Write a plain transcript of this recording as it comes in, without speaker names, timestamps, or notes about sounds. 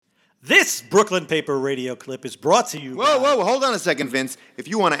This Brooklyn Paper Radio clip is brought to you by... Whoa, hold on a second, Vince. If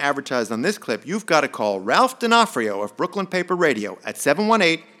you want to advertise on this clip, you've got to call Ralph D'Onofrio of Brooklyn Paper Radio at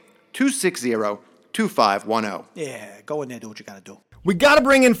 718-260-2510. Yeah, go in there, do what you gotta do. We got to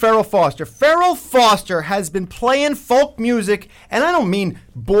bring in Farrell Foster. Farrell Foster has been playing folk music, and I don't mean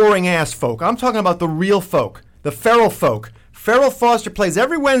boring-ass folk. I'm talking about the real folk, the Farrell folk. Farrell Foster plays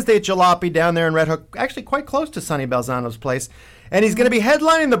every Wednesday at Jalopy down there in Red Hook, actually quite close to Sonny Balzano's place. And he's going to be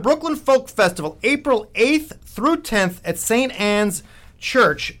headlining the Brooklyn Folk Festival April 8th through 10th at St. Anne's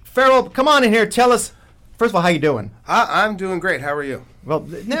Church. Farrell, come on in here. Tell us, first of all, how you doing? I'm doing great. How are you? Well,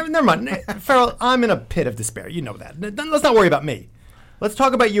 never mind. Farrell, I'm in a pit of despair. You know that. Let's not worry about me. Let's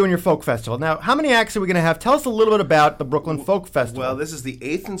talk about you and your folk festival. Now, how many acts are we going to have? Tell us a little bit about the Brooklyn Folk Festival. Well, this is the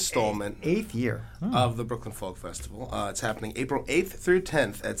 8th installment. Eighth year. Of the Brooklyn Folk Festival. It's happening April 8th through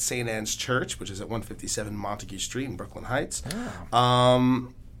 10th at St. Anne's Church, which is at 157 Montague Street in Brooklyn Heights. Oh.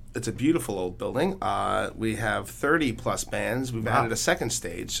 It's a beautiful old building. We have 30-plus bands. We've added a second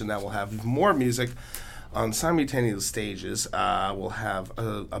stage, so now we'll have more music on simultaneous stages. We'll have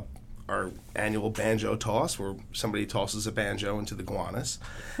our annual banjo toss, where somebody tosses a banjo into the Gowanus.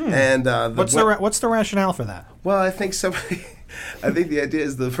 And What's the rationale for that? Well, I think the idea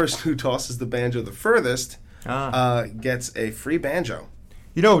is the person who tosses the banjo the furthest gets a free banjo.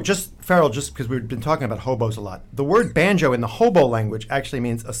 You know, Farrell, just because we've been talking about hobos a lot, the word banjo in the hobo language actually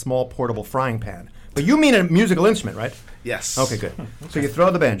means a small portable frying pan. But you mean a musical instrument, right? Yes. Okay, good. So you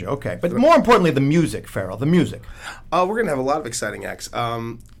throw the banjo, okay. But more importantly, the music, Farrell, the music. We're going to have a lot of exciting acts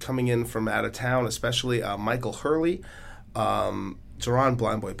coming in from out of town, especially Michael Hurley, Jerron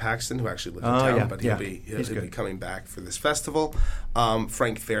Blind Boy Paxton, who actually lives in town, but he'll be coming back for this festival.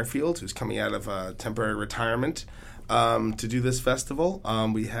 Frank Fairfield, who's coming out of temporary retirement to do this festival.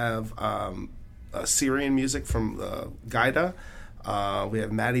 We have Syrian music from Gaida. We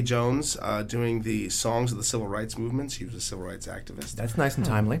have Maddie Jones doing the songs of the civil rights movements. He was a civil rights activist. That's nice and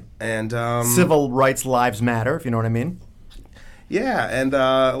timely. And civil rights lives matter, if you know what I mean. Yeah, and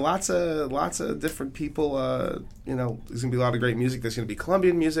lots of different people. There's going to be a lot of great music. There's going to be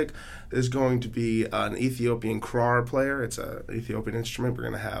Colombian music. There's going to be an Ethiopian krar player. It's an Ethiopian instrument. We're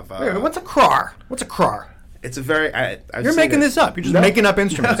going to have. Wait, what's a krar? What's a krar? It's a very. You're making this up. You're just making up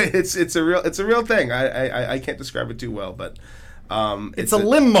instruments. No, it's a real thing. I can't describe it too well, but. It's a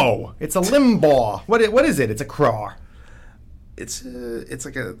limo. It's a limbaugh. What is it? It's a krar. It's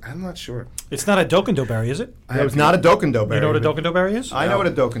like a. I'm not sure. It's not a dokendo berry, is it? It's not a dokendo berry. You know what a dokendo berry is? I know what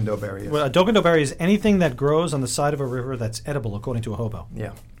a dokendo berry is. Well, a dokendo berry is anything that grows on the side of a river that's edible, according to a hobo.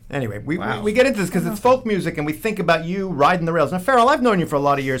 Yeah. Anyway, we get into this because it's folk music, and we think about you riding the rails. Now, Farrell, I've known you for a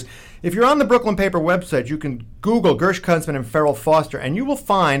lot of years. If you're on the Brooklyn Paper website, you can Google Gersh Kunstman and Farrell Foster, and you will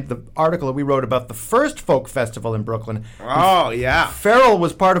find the article that we wrote about the first folk festival in Brooklyn. Oh, yeah. Farrell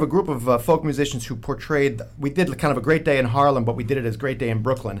was part of a group of folk musicians who portrayed, we did kind of a Great Day in Harlem, but we did it as Great Day in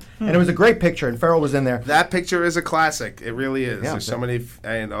Brooklyn. And it was a great picture, and Farrell was in there. That picture is a classic. It really is. Yeah, There's so many,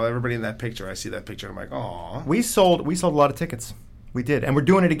 everybody in that picture, I see that picture, and I'm like, aw. We sold a lot of tickets. We did, and we're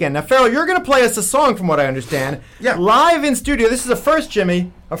doing it again. Now, Farrell, you're going to play us a song from what I understand. Yeah. Live in studio. This is a first,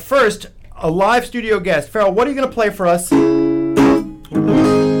 Jimmy. A live studio guest. Farrell, what are you going to play for us? I'm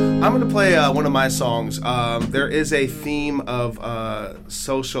going to play one of my songs. There is a theme of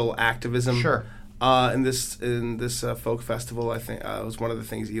social activism. Sure. In this folk festival, I think it was one of the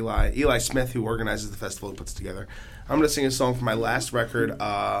things Eli Smith, who organizes the festival, puts together. I'm going to sing a song from my last record,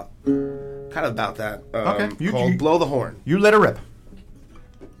 kind of about that. Okay. Called "Blow the Horn." You let her rip.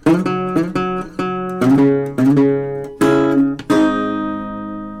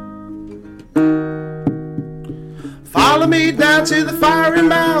 Follow me down to the fiery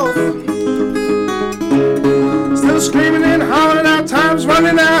mouth. Still screaming and hollering out, time's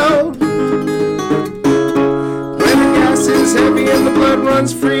running out. When the gas is heavy and the blood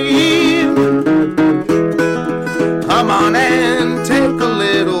runs free, come on and take a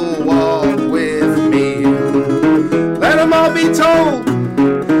little walk with me. Let them all be told,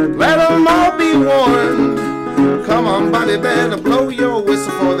 let them all be warned. Come on, buddy, better blow your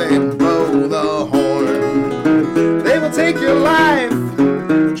whistle for they blow the horn. They will take your life,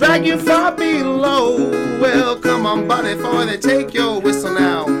 drag you far below. Well, come on, buddy, for they take your whistle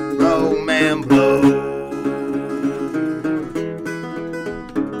now. Blow, man, blow.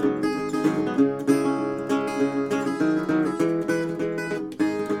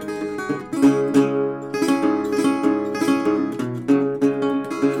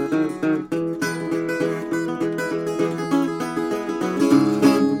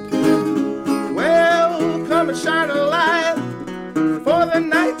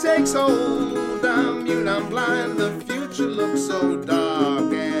 Takes hold, I'm mute, I'm blind, the future looks so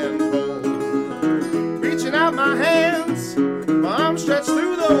dark and cold. got my hands, my arms stretched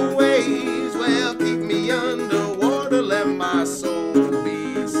through the waves. Well, keep me underwater, let my soul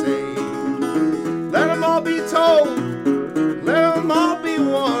be saved. Let them all be told, let them all be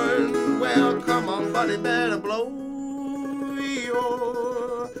warned. Well, come on, buddy, better blow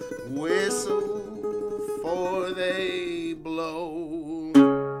your whistle, for they blow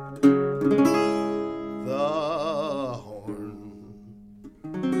the horn.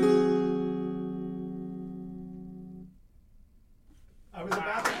 I was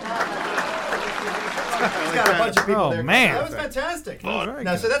about to He's got a bunch of people there. Man. That was fantastic. Very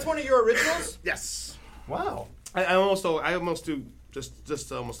Now, good. so that's one of your originals? Yes. Wow. I almost do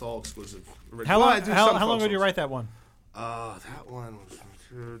just almost all exclusive. How long, I do how some long folk ago did you songs. write that one? That one was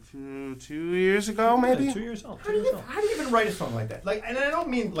 2 years ago, maybe. 2 years old. How do you even write a song like that? Like, and I don't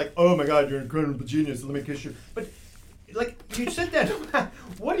mean like, oh my God, you're an incredible genius. Let me kiss you. But like, you sit there.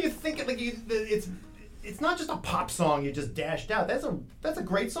 What do you think? Like, it's not just a pop song you just dashed out. That's a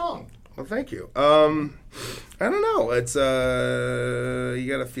great song. Well, thank you. I don't know. It's you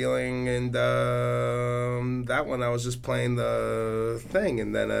got a feeling, and that one I was just playing the thing,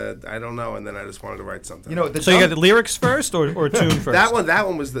 and then I don't know, and then I just wanted to write something. You know, So you got the lyrics first or tune first? that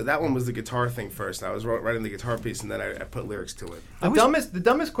one was the guitar thing first. I was writing the guitar piece, and then I put lyrics to it. The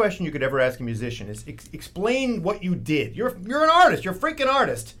dumbest question you could ever ask a musician is explain what you did. You're an artist. You're a freaking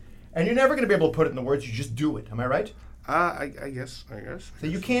artist, and you're never going to be able to put it in the words. You just do it. Am I right? I guess. So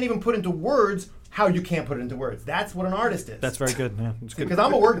you can't even put into words how you can't put it into words. That's what an artist is. That's very good. Yeah, it's good. Because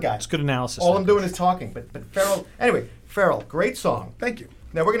I'm a word guy. It's good analysis. All I'm doing is talking. But Farrell, anyway, Farrell, great song. Thank you.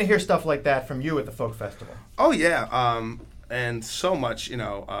 Now we're going to hear stuff like that from you at the folk festival. Oh yeah, and so much,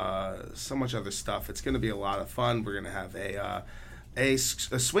 so much other stuff. It's going to be a lot of fun. We're going to have a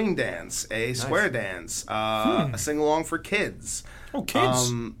swing dance, a square dance, a sing along for kids. Oh,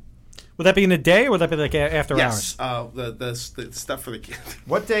 kids. Would that be in the day, or would that be like after yes, hours? the stuff for the kids.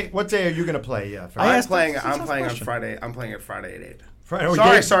 What day are you going to play? I'm playing on Friday. I'm playing it Friday at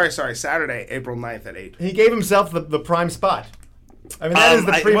 8. Sorry. Saturday, April 9th at 8. He gave himself the prime spot. I mean, that is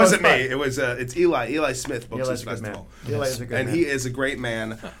the primo It wasn't spot. me. It was it's Eli Smith books Eli's this a good man. festival. Eli is a good And man. he is a great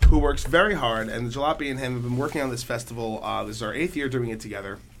man who works very hard. And the Jalopy and him have been working on this festival. This is our 8th year doing it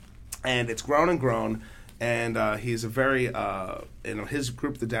together, and it's grown and grown. And he's a very, his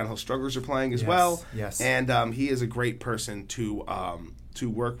group, the Downhill Strugglers, are playing as well. Yes. And he is a great person to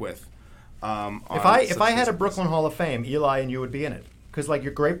work with. If I had a Brooklyn Hall of Fame, Eli and you would be in it. Because, like,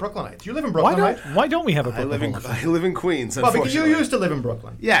 you're great Brooklynites. You live in Brooklyn, right? Why don't we have a I Brooklyn live Hall of Fame? I live in Queens. Well, because you unfortunately. used to live in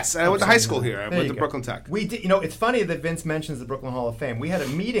Brooklyn. Yes, and I went to high school here. I There went you to go. Brooklyn Tech. We did. It's funny that Vince mentions the Brooklyn Hall of Fame. We had a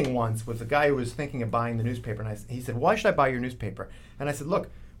meeting once with a guy who was thinking of buying the newspaper, and he said, "Why should I buy your newspaper?" And I said, "Look,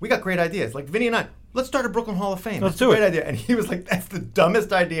 we got great ideas. Like Vinny and I, let's start a Brooklyn Hall of Fame. Let's That's do a great it." idea." And he was like, "That's the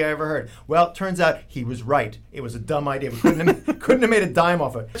dumbest idea I ever heard." Well, it turns out he was right. It was a dumb idea. We couldn't have made a dime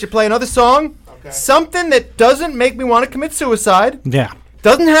off it. Should play another song? Okay. Something that doesn't make me want to commit suicide. Yeah.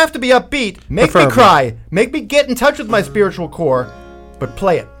 Doesn't have to be upbeat. Make me Preferably. cry. Make me get in touch with my spiritual core. But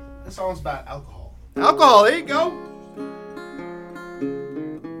play it. This song's about alcohol. Alcohol, there you go.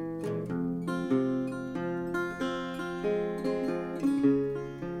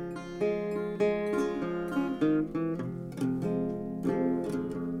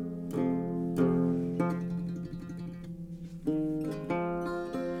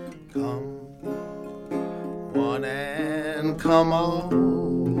 Come on and come on.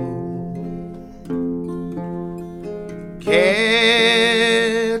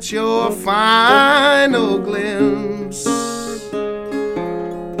 Catch your final glimpse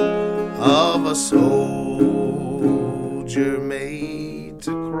of a soldier made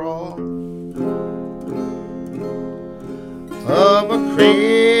to crawl, of a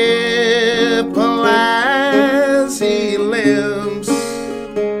cripple as he limps.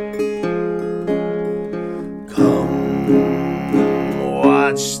 Come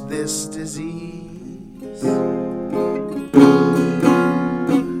watch this disease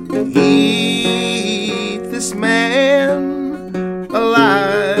eat this man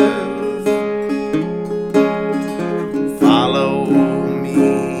alive. Follow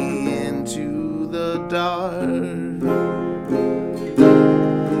me into the dark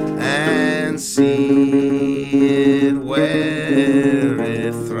and see it where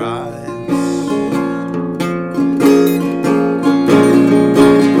it thrives.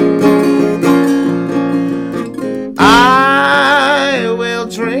 I will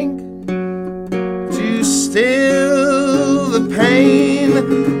drink to still the pain,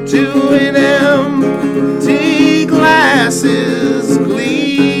 to an empty glasses gleam,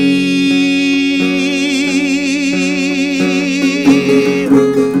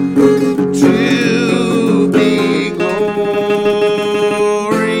 to be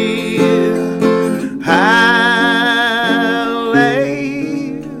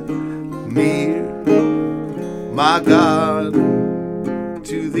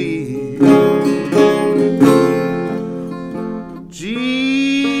to thee.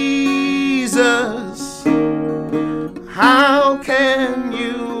 Jesus, how can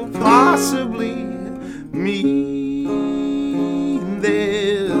you possibly mean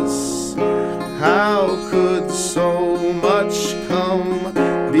this? How could so much come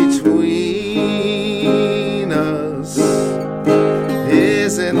between us?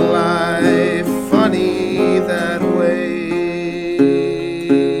 Isn't life funny that way?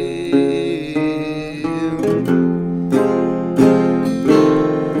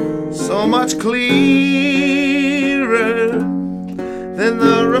 So much clearer than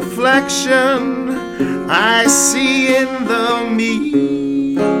the reflection I see in the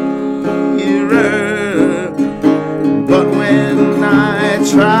mirror. But when I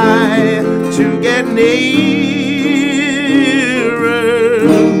try to get nearer,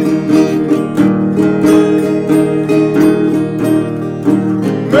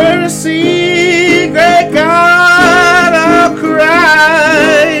 mercy, great God, I'll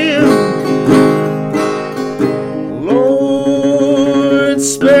cry. Lord,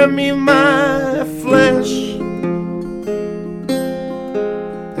 spare me my flesh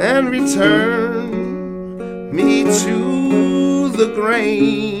and return me to the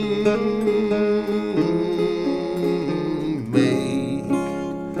grain. Make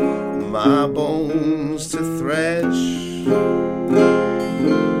my bones to thresh,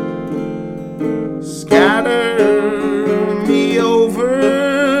 scatter me over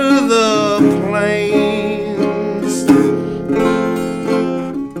the plains.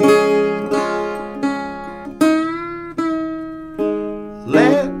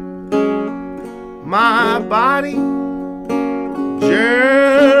 Let my body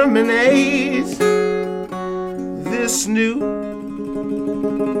germinate this new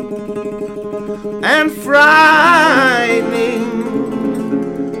and frightening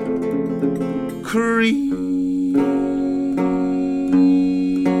creed.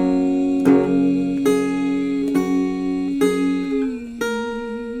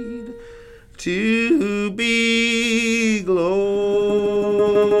 To be glory.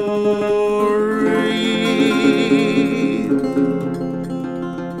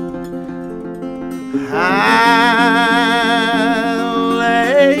 I'll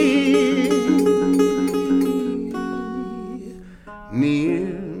lay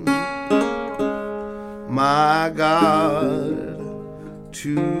near my God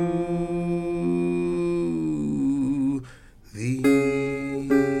to thee.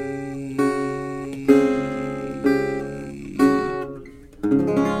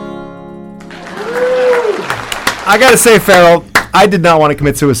 I gotta say, Farrell, I did not want to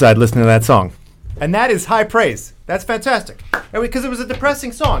commit suicide listening to that song. And that is high praise. That's fantastic. Because it was a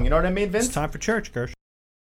depressing song, you know what I mean, Vince? It's time for church, Gersh.